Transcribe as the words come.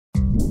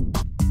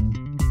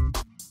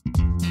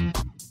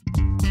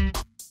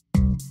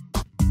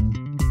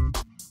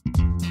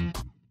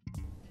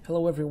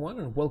Hello everyone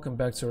and welcome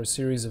back to our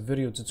series of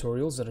video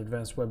tutorials at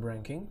Advanced Web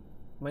Ranking.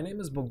 My name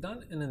is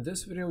Bogdan and in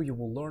this video you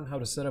will learn how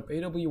to set up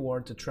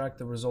AWR to track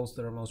the results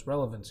that are most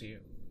relevant to you.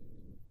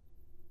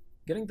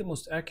 Getting the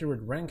most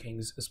accurate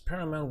rankings is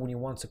paramount when you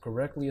want to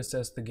correctly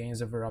assess the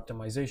gains of your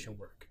optimization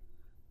work.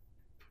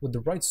 With the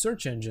right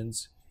search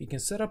engines, you can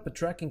set up a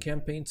tracking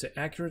campaign to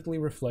accurately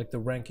reflect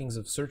the rankings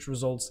of search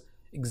results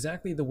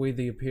exactly the way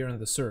they appear in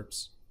the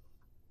SERPs.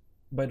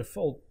 By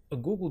default, a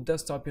Google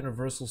Desktop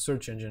Universal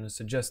Search Engine is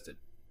suggested.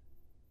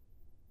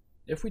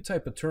 If we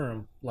type a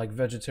term like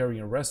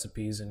vegetarian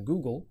recipes in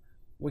Google,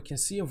 we can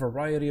see a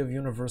variety of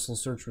universal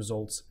search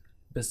results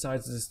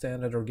besides the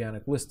standard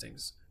organic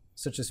listings,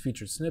 such as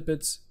featured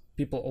snippets,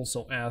 people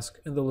also ask,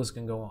 and the list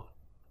can go on.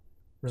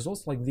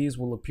 Results like these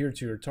will appear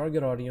to your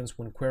target audience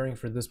when querying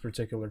for this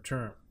particular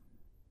term.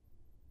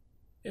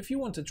 If you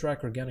want to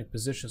track organic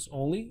positions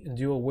only and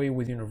do away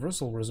with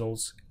universal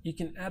results, you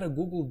can add a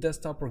Google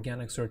Desktop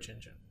Organic Search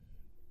Engine.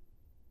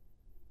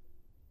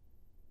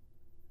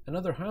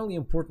 Another highly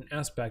important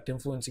aspect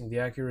influencing the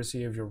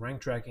accuracy of your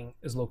rank tracking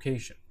is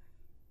location.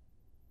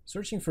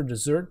 Searching for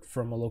dessert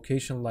from a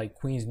location like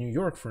Queens, New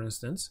York, for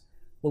instance,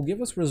 will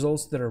give us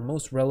results that are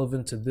most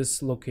relevant to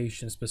this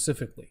location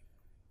specifically.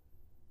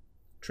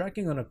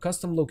 Tracking on a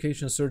custom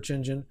location search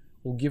engine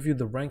will give you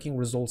the ranking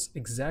results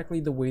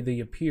exactly the way they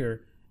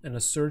appear in a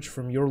search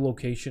from your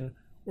location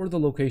or the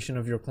location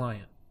of your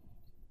client.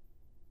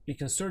 You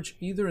can search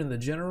either in the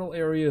general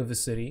area of a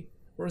city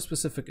or a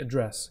specific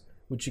address,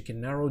 which you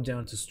can narrow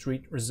down to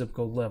street or zip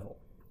code level.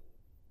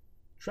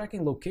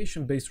 Tracking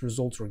location-based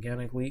results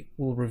organically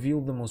will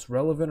reveal the most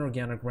relevant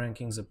organic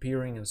rankings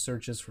appearing in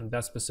searches from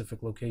that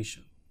specific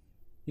location.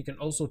 You can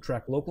also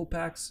track local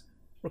packs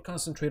or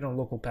concentrate on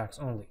local packs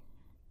only.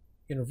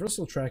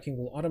 Universal tracking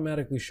will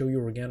automatically show you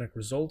organic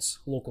results,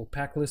 local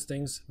pack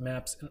listings,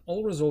 maps, and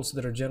all results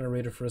that are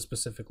generated for a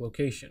specific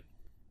location.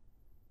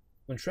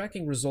 When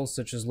tracking results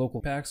such as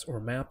local packs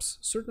or maps,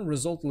 certain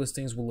result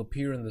listings will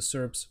appear in the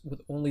SERPs with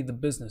only the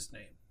business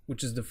name,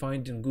 which is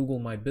defined in Google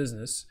My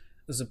Business,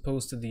 as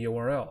opposed to the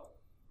URL.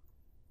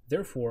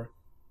 Therefore,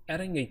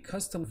 adding a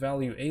custom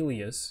value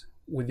alias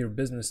with your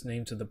business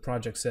name to the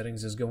project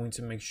settings is going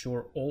to make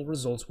sure all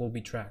results will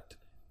be tracked,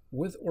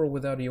 with or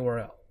without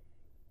URL.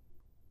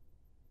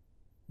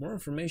 More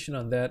information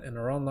on that in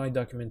our online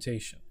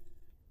documentation.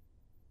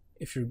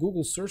 If your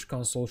Google Search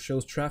Console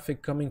shows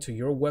traffic coming to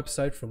your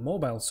website from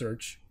mobile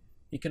search,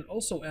 you can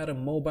also add a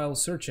mobile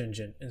search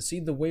engine and see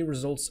the way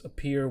results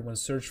appear when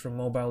searched from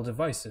mobile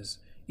devices,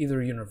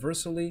 either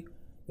universally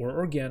or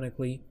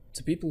organically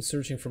to people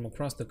searching from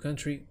across the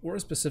country or a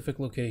specific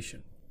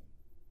location.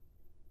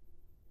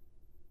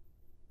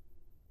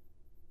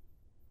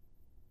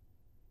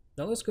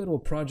 Now let's go to a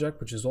project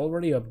which is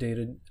already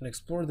updated and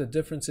explore the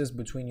differences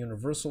between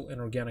universal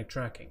and organic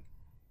tracking.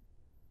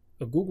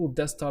 A Google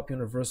Desktop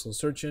Universal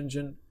Search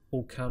Engine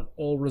will count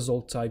all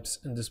result types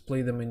and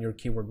display them in your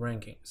keyword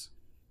rankings.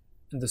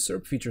 In the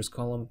SERP features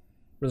column,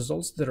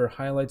 results that are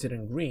highlighted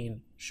in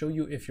green show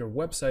you if your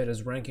website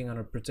is ranking on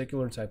a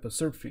particular type of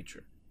SERP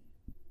feature.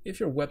 If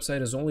your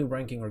website is only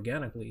ranking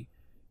organically,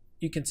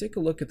 you can take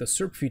a look at the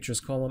SERP features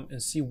column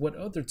and see what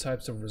other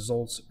types of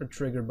results are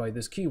triggered by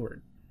this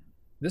keyword.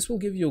 This will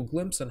give you a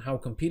glimpse on how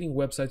competing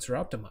websites are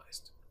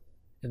optimized.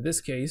 In this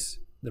case,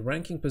 the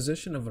ranking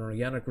position of an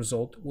organic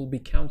result will be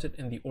counted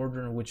in the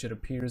order in which it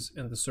appears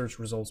in the search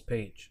results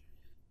page.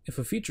 If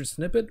a featured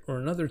snippet or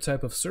another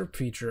type of SERP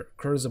feature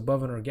occurs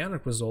above an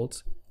organic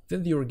result,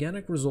 then the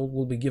organic result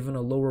will be given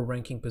a lower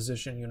ranking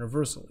position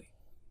universally.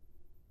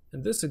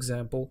 In this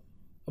example,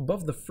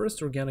 above the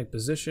first organic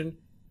position,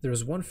 there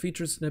is one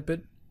featured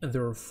snippet and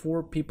there are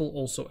 4 people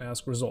also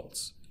ask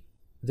results.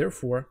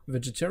 Therefore,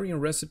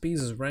 vegetarian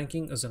recipes is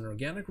ranking as an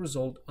organic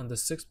result on the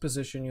 6th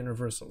position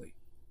universally.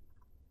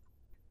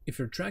 If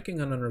you're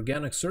tracking on an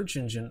organic search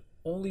engine,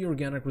 only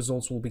organic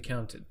results will be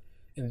counted,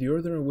 in the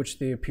order in which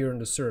they appear in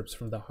the SERPs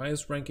from the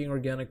highest ranking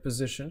organic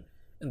position,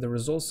 and the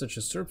results such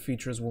as SERP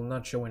features will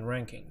not show in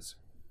rankings.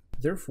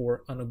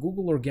 Therefore, on a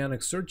Google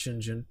organic search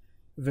engine,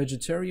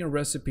 vegetarian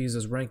recipes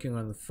is ranking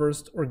on the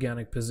 1st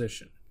organic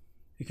position.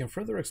 You can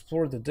further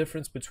explore the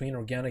difference between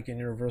organic and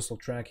universal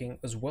tracking,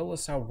 as well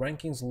as how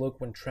rankings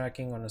look when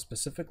tracking on a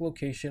specific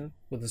location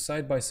with a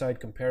side-by-side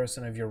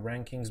comparison of your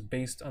rankings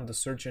based on the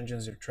search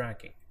engines you're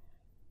tracking.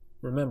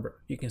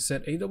 Remember, you can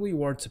set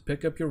AWR to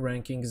pick up your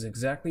rankings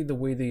exactly the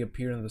way they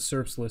appear in the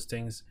SERPs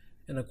listings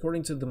and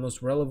according to the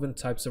most relevant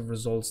types of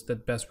results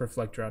that best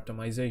reflect your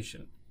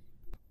optimization.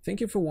 Thank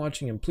you for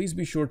watching and please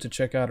be sure to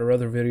check out our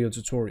other video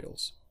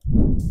tutorials.